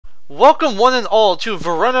Welcome one and all to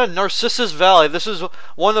Verena Narcissus Valley. This is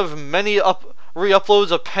one of many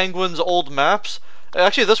re-uploads of Penguin's old maps.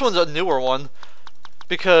 Actually, this one's a newer one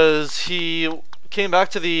because he came back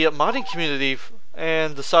to the modding community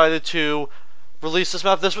and decided to release this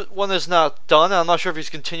map. This one is not done. I'm not sure if he's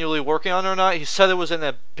continually working on it or not. He said it was in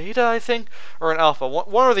a beta, I think, or an alpha, one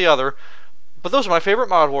or the other. But those are my favorite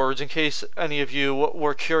mod words, in case any of you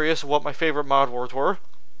were curious what my favorite mod words were.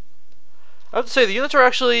 I have to say, the units are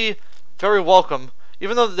actually very welcome.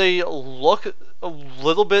 Even though they look a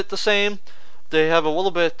little bit the same, they have a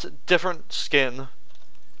little bit different skin.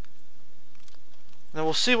 Now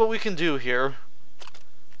we'll see what we can do here.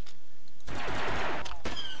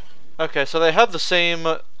 Okay, so they have the same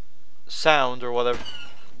sound or whatever.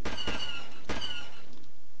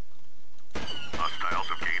 Hostiles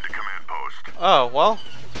have gained a command post. Oh, well.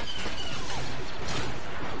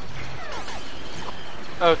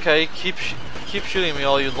 Okay, keep shooting me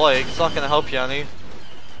all you'd like. It's not gonna help you any.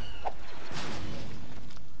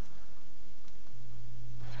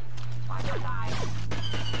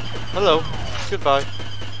 Hello. Goodbye.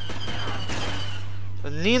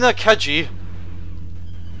 Nina Keji.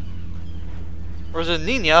 Or is it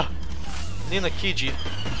Nina? Nina Kiji.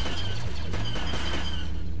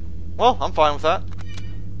 Well, I'm fine with that.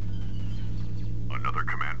 Another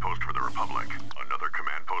command post for the Republic. Another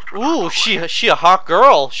command post for the Ooh, Republic. she a hot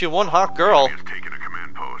girl. She one hot girl. He has taken a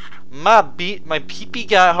command post. My pee-pee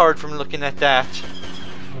got hard from looking at that.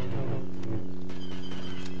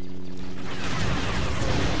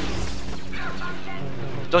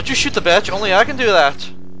 Don't you shoot the bitch, only I can do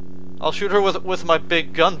that. I'll shoot her with my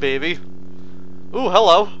big gun, baby. Ooh,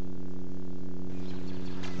 hello.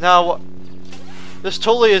 Now, this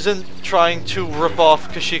totally isn't trying to rip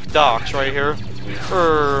off Kashyyyk Docks right here.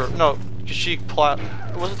 No, Kashyyyk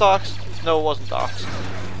was it Docks? No, it wasn't Docks.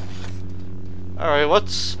 Alright,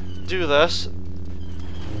 let's do this.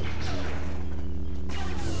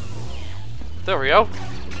 There we go.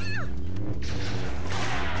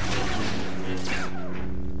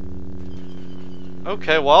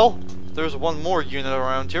 Okay, well, there's one more unit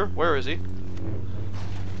around here. Where is he?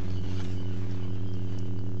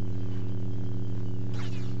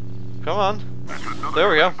 Come on. That's another There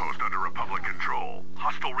we go. command post under Republic control.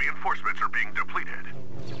 Hostile reinforcements are being depleted.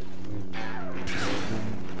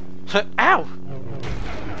 Ow!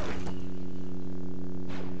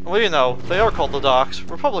 Well, you know, they are called the docks.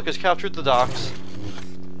 Republic has captured the docks.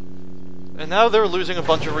 And now they're losing a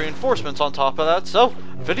bunch of reinforcements on top of that, so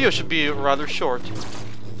video should be rather short.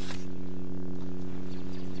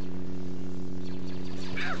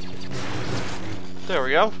 There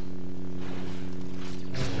we go.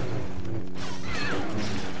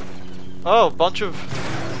 Oh, a bunch of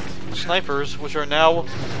snipers, which are now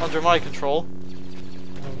under my control.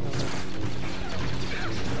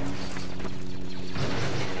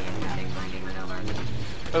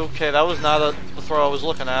 Okay, that was not the throw I was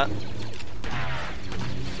looking at.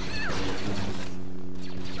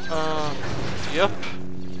 Yep.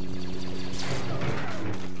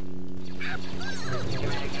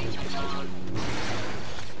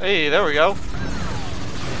 Hey, there we go.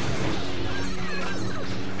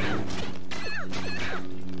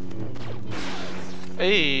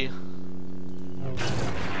 Hey.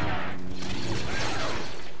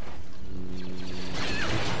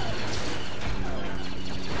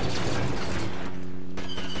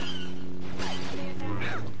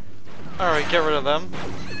 Alright, get rid of them.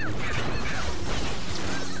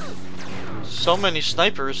 So many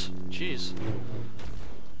snipers. Jeez.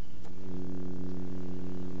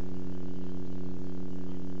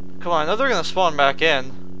 Come on, now they're gonna spawn back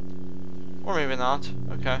in. Or maybe not.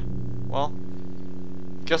 Okay. Well.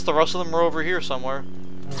 Guess the rest of them are over here somewhere.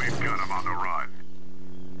 We've got him on the run.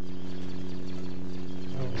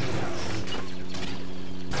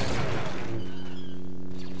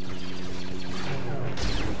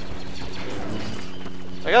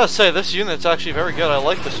 I gotta say, this unit's actually very good. I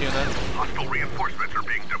like this unit. Hostile reinforcements are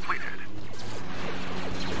being depleted.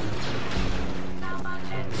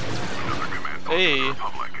 Another command post for the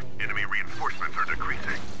Republic. Enemy reinforcements are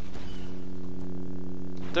decreasing.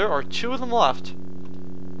 There are 2 of them left.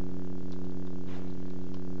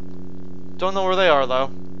 Don't know where they are, though.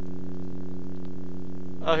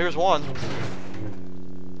 Oh, here's one.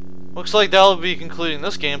 Looks like that'll be concluding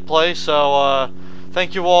this gameplay, so,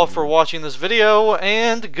 thank you all for watching this video,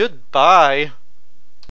 and goodbye.